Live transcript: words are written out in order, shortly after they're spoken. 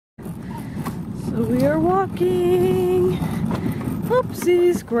So we are walking.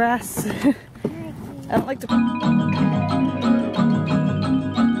 Oopsies, grass. I don't like to.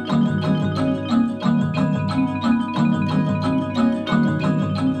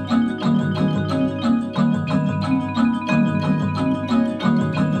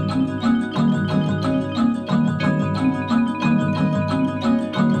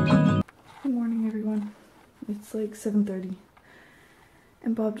 Good morning, everyone. It's like 7:30,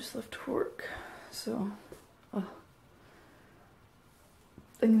 and Bob just left work, so I'm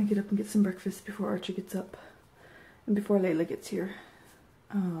gonna get up and get some breakfast before Archie gets up and before Layla gets here.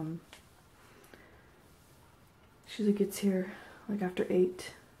 She usually gets here like after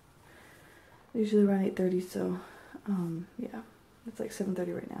 8, usually around 8:30, so yeah, it's like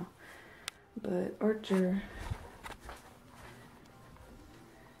 7:30 right now. But Archer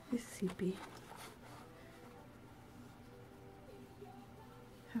is sleepy.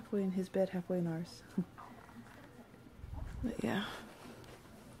 Halfway in his bed, halfway in ours. But yeah.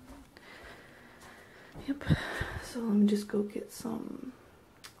 Yep. So let me just go get some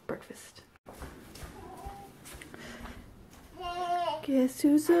breakfast. Guess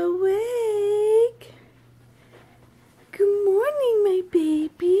who's awake? Good morning, my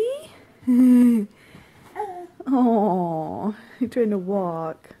baby. Oh, you're trying to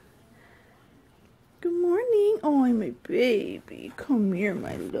walk. Good morning. Oh, my baby. Come here,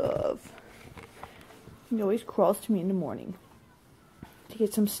 my love. He always crawls to me in the morning to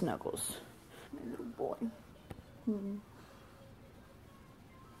get some snuggles. My little boy.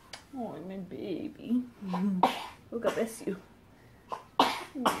 Oh, my baby. Oh, God bless you.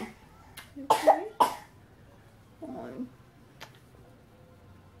 Okay. Oh.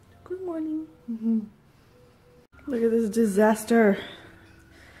 Good morning. Look at this disaster.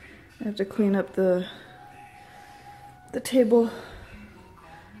 I have to clean up the table,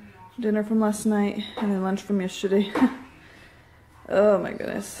 dinner from last night, and then lunch from yesterday. Oh my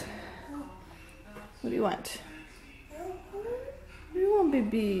goodness. What do you want? What do you want,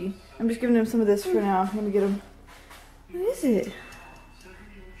 baby? I'm just giving him some of this for now. Let me get him. What is it?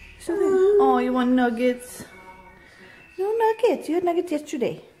 Something. Oh, you want nuggets? No nuggets. You had nuggets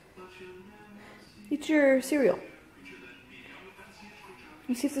yesterday. Eat your cereal.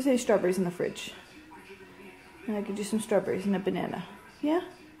 Let's see if there's any strawberries in the fridge. And I could do some strawberries and a banana. Yeah?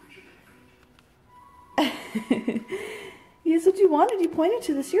 Yes, what you wanted. You pointed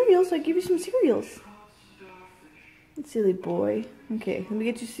to the cereals, so I give you some cereals. Silly boy. Okay, let me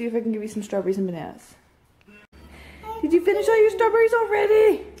get you see if I can give you some strawberries and bananas. Did you finish all your strawberries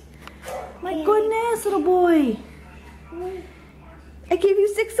already? My goodness, little boy. I gave you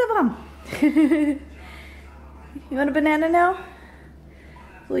 6 of them. You want a banana now?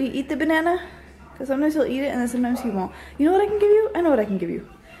 Will you eat the banana? Because sometimes he'll eat it and then sometimes he won't. You know what I can give you? I know what I can give you.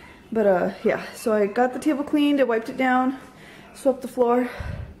 But yeah, so I got the table cleaned, I wiped it down, swept the floor.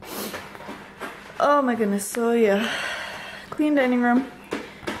 Oh my goodness, so yeah. Clean dining room.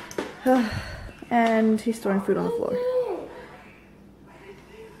 And he's throwing food on the floor.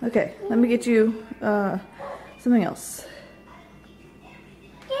 Okay, let me get you something else.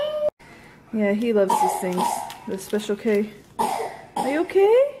 Yeah, he loves these things. The Special K. Are you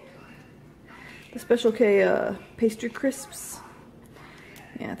okay? The Special K pastry crisps.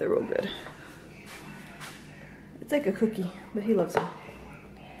 Yeah, they're real good. It's like a cookie, but he loves them.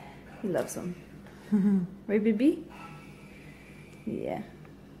 He loves them. Right, baby? Yeah.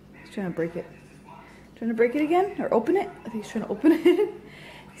 He's trying to break it. Trying to break it again? Or open it? I think he's trying to open it.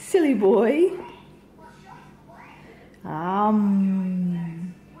 Silly boy.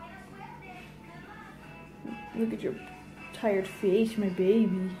 Look at your tired face, my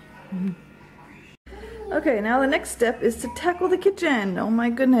baby. Okay, now the next step is to tackle the kitchen. Oh my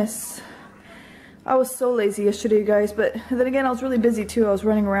goodness. I was so lazy yesterday, you guys, but then again, I was really busy too. I was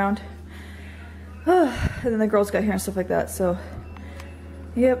running around. And then the girls got here and stuff like that, so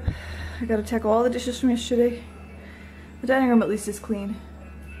yep. I gotta tackle all the dishes from yesterday. The dining room at least is clean.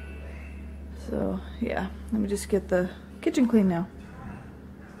 So yeah, let me just get the kitchen clean now.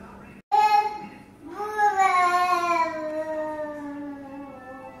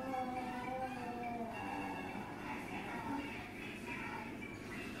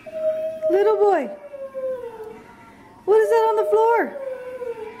 Little boy, what is that on the floor?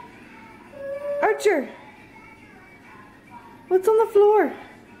 Archer, what's on the floor?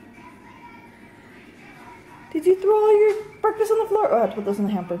 Did you throw all your breakfast on the floor? Oh, I have to put those in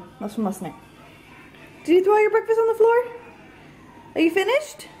the hamper. That's from last night. Did you throw all your breakfast on the floor? Are you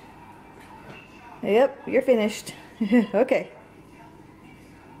finished? Yep, you're finished. Okay.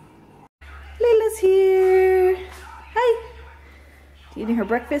 Layla's here. Hi. Eating her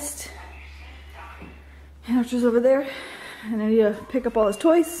breakfast. And Archer's over there. And I need to pick up all his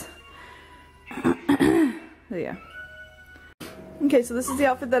toys. So yeah. Okay, so this is the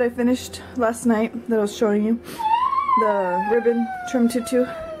outfit that I finished last night that I was showing you. The ribbon trim tutu.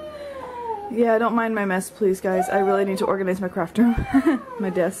 Yeah, don't mind my mess, please, guys. I really need to organize my craft room, my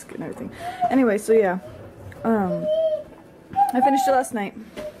desk, and everything. Anyway, so yeah, I finished it last night.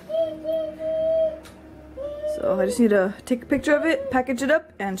 So I just need to take a picture of it, package it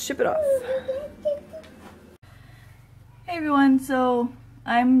up, and ship it off. Hey everyone, so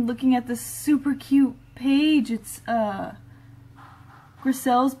I'm looking at this super cute page. It's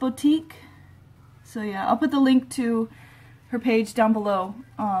Griselle's Boutique. So yeah, I'll put the link to her page down below.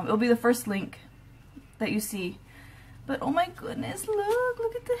 It'll be the first link that you see. But oh my goodness,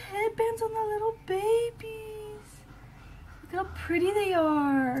 look at the headbands on the little babies. Look how pretty they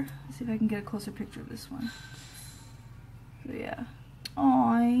are. Let's see if I can get a closer picture of this one. So yeah.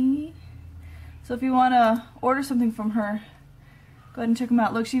 Aww. So if you want to order something from her, go ahead and check them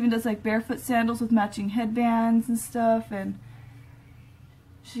out. Look, she even does like barefoot sandals with matching headbands and stuff, and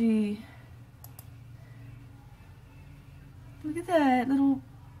she... Look at that, little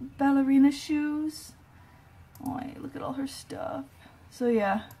ballerina shoes. Oh, look at all her stuff. So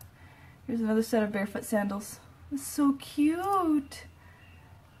yeah, here's another set of barefoot sandals. It's so cute.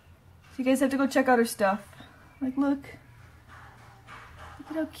 So you guys have to go check out her stuff. Like, look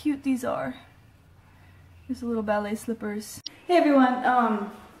at how cute these are. Here's the little ballet slippers. Hey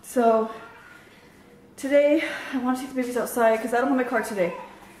everyone, so today I want to take the babies outside because I don't have my car today.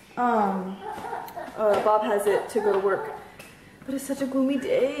 Bob has it to go to work. But it's such a gloomy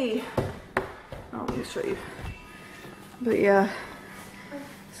day. Oh, let me show you. But yeah,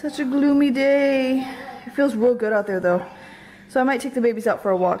 such a gloomy day. It feels real good out there though. So I might take the babies out for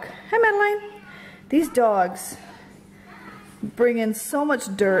a walk. Hi Madeline. These dogs bring in so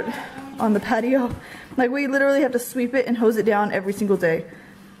much dirt on the patio. Like we literally have to sweep it and hose it down every single day.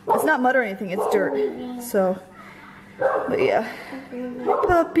 It's not mud or anything, it's dirt. So, but yeah. Hi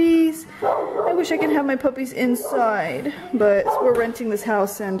puppies. I wish I could have my puppies inside, but we're renting this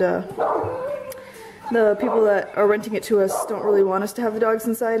house and the people that are renting it to us don't really want us to have the dogs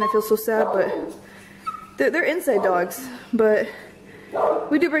inside, and I feel so sad, but they're inside dogs. But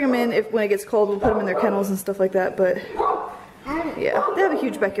we do bring them in when it gets cold. We'll put them in their kennels and stuff like that, but yeah, they have a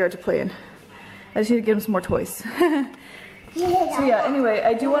huge backyard to play in. I just need to give them some more toys. So yeah, anyway,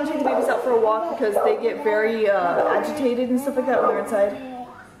 I do want to take the babies out for a walk because they get very agitated and stuff like that when they're inside.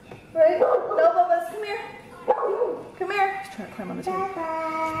 Right? No, Bubba's, come here. Come here. He's trying to climb on the table.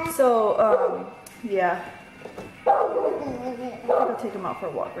 So, yeah. I think I'll take them out for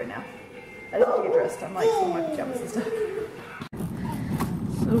a walk right now. I just have to get dressed. I'm like in my pajamas and stuff.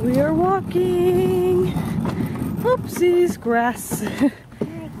 So we are walking. Oopsies, grass. I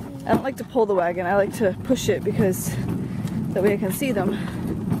don't like to pull the wagon. I like to push it because that way I can see them.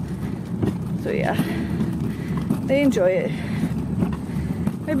 So yeah, they enjoy it.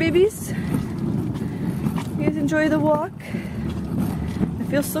 Right, babies? You guys enjoy the walk? It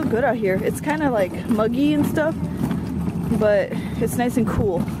feels so good out here. It's kind of like muggy and stuff, but it's nice and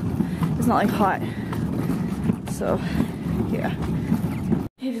cool. It's not like hot. So yeah.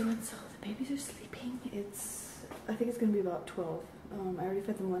 Hey everyone, so the babies are sleeping. I think it's gonna be about 12. I already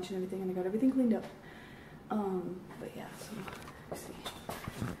fed them lunch and everything, and I got everything cleaned up. But yeah, so let's see.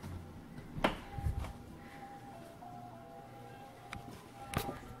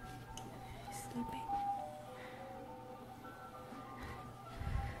 He's sleeping.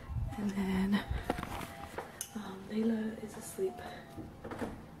 And then Layla is asleep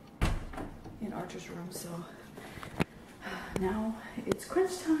in Archer's room, so now it's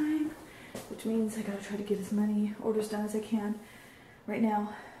crunch time, which means I gotta try to get as many orders done as I can right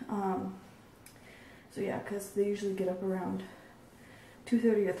now. So yeah, because they usually get up around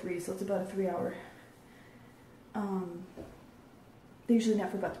 2:30 or 3, so it's about a 3-hour. They usually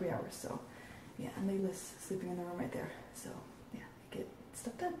nap for about 3 hours, so yeah, and Layla's sleeping in the room right there. So yeah, get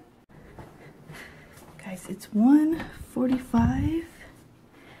stuff done. Guys, it's 1:45.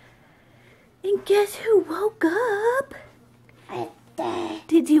 And guess who woke up?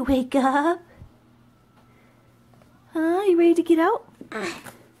 Did you wake up? Huh? You ready to get out?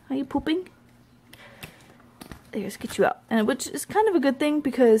 Are you pooping? Let's get you out. And which is kind of a good thing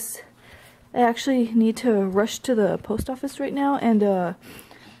because I actually need to rush to the post office right now, and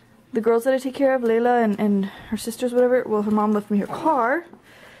the girls that I take care of, Layla and her sisters, whatever, well, her mom left me her car.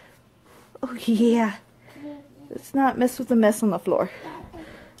 Oh yeah. Let's not mess with the mess on the floor.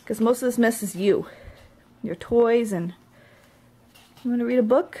 Because most of this mess is you. Your toys and... You want to read a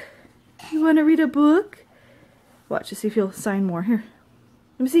book? You want to read a book? Watch to see if he'll sign more. Here.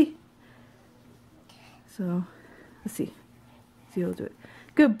 Let me see. So So, let's see. See, he'll do it.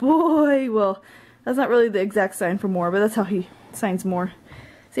 Good boy! Well, that's not really the exact sign for more, but that's how he signs more.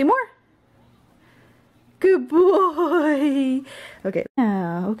 Say more! Good boy! Okay.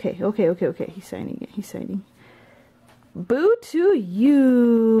 Okay. He's signing it. He's signing. Boo to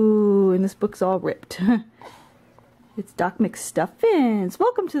you! And this book's all ripped. It's Doc McStuffins.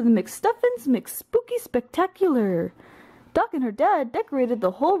 Welcome to the McStuffins McSpooky Spectacular. Doc and her dad decorated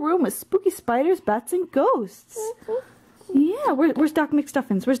the whole room with spooky spiders, bats, and ghosts. Yeah, where's Doc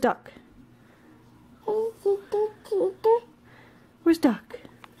McStuffins? Where's Doc? Where's Doc?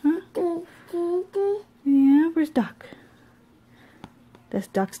 Huh? Yeah, where's Doc? That's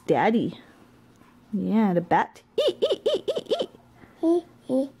Doc's daddy. Yeah, the bat. Eat, eat, eat, eat,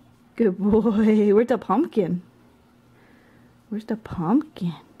 eat. Good boy. Where's the pumpkin? Where's the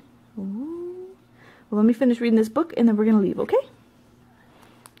pumpkin? Ooh. Well, let me finish reading this book and then we're gonna leave, okay?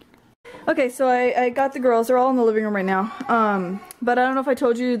 Okay, so I got the girls. They're all in the living room right now. But I don't know if I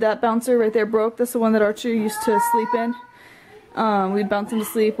told you that bouncer right there broke. That's the one that Archer used to sleep in. We'd bounce him to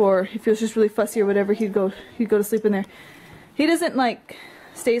sleep, or if he was just really fussy or whatever, he'd go to sleep in there. He doesn't like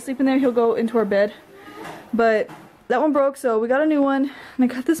stay asleep in there. He'll go into our bed. But that one broke, so we got a new one. And I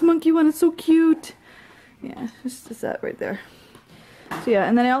got this monkey one. It's so cute. Yeah, it's just that right there. So yeah,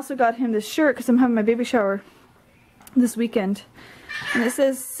 and then I also got him this shirt because I'm having my baby shower this weekend. And it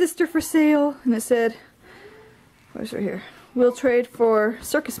says, "Sister for sale." And it said, where's right here? "We'll trade for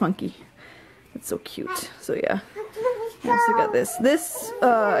circus monkey." It's so cute. So yeah. I also got this.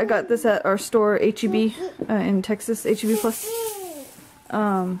 I got this at our store, HEB, in Texas, HEB Plus.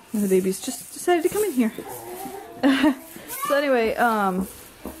 And the babies just decided to come in here. So anyway,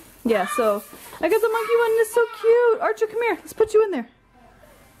 yeah, so I got the monkey one. It's so cute. Archer, come here. Let's put you in there.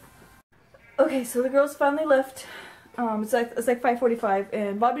 Okay, so the girls finally left. It's like 5:45,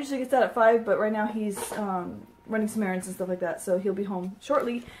 and Bob usually gets out at 5, but right now he's running some errands and stuff like that, so he'll be home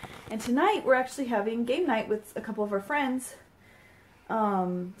shortly. And tonight we're actually having game night with a couple of our friends.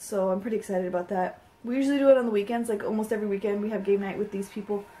 So I'm pretty excited about that. We usually do it on the weekends, like almost every weekend we have game night with these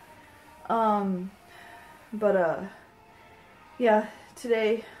people. Yeah,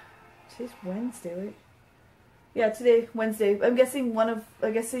 today's Wednesday, right? Yeah, today, Wednesday. I'm guessing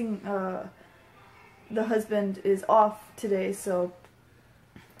the husband is off today, so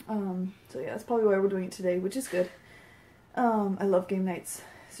yeah, that's probably why we're doing it today, which is good. I love game nights.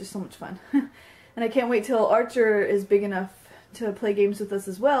 It's just so much fun. And I can't wait till Archer is big enough to play games with us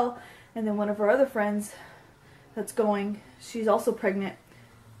as well. And then one of our other friends that's going, she's also pregnant.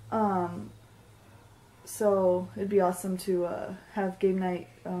 So it'd be awesome to have game night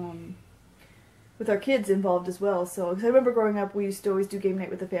with our kids involved as well. So, 'cause I remember growing up, we used to always do game night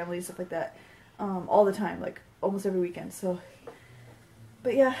with the family and stuff like that. All the time, like almost every weekend. So,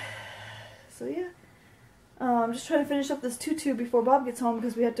 but yeah, I'm just trying to finish up this tutu before Bob gets home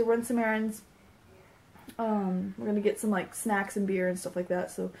because we had to run some errands. We're gonna get some like snacks and beer and stuff like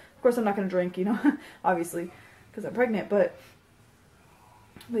that. So of course I'm not gonna drink, you know, obviously, because I'm pregnant. But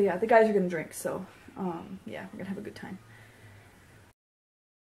yeah, the guys are gonna drink. So yeah, we're gonna have a good time.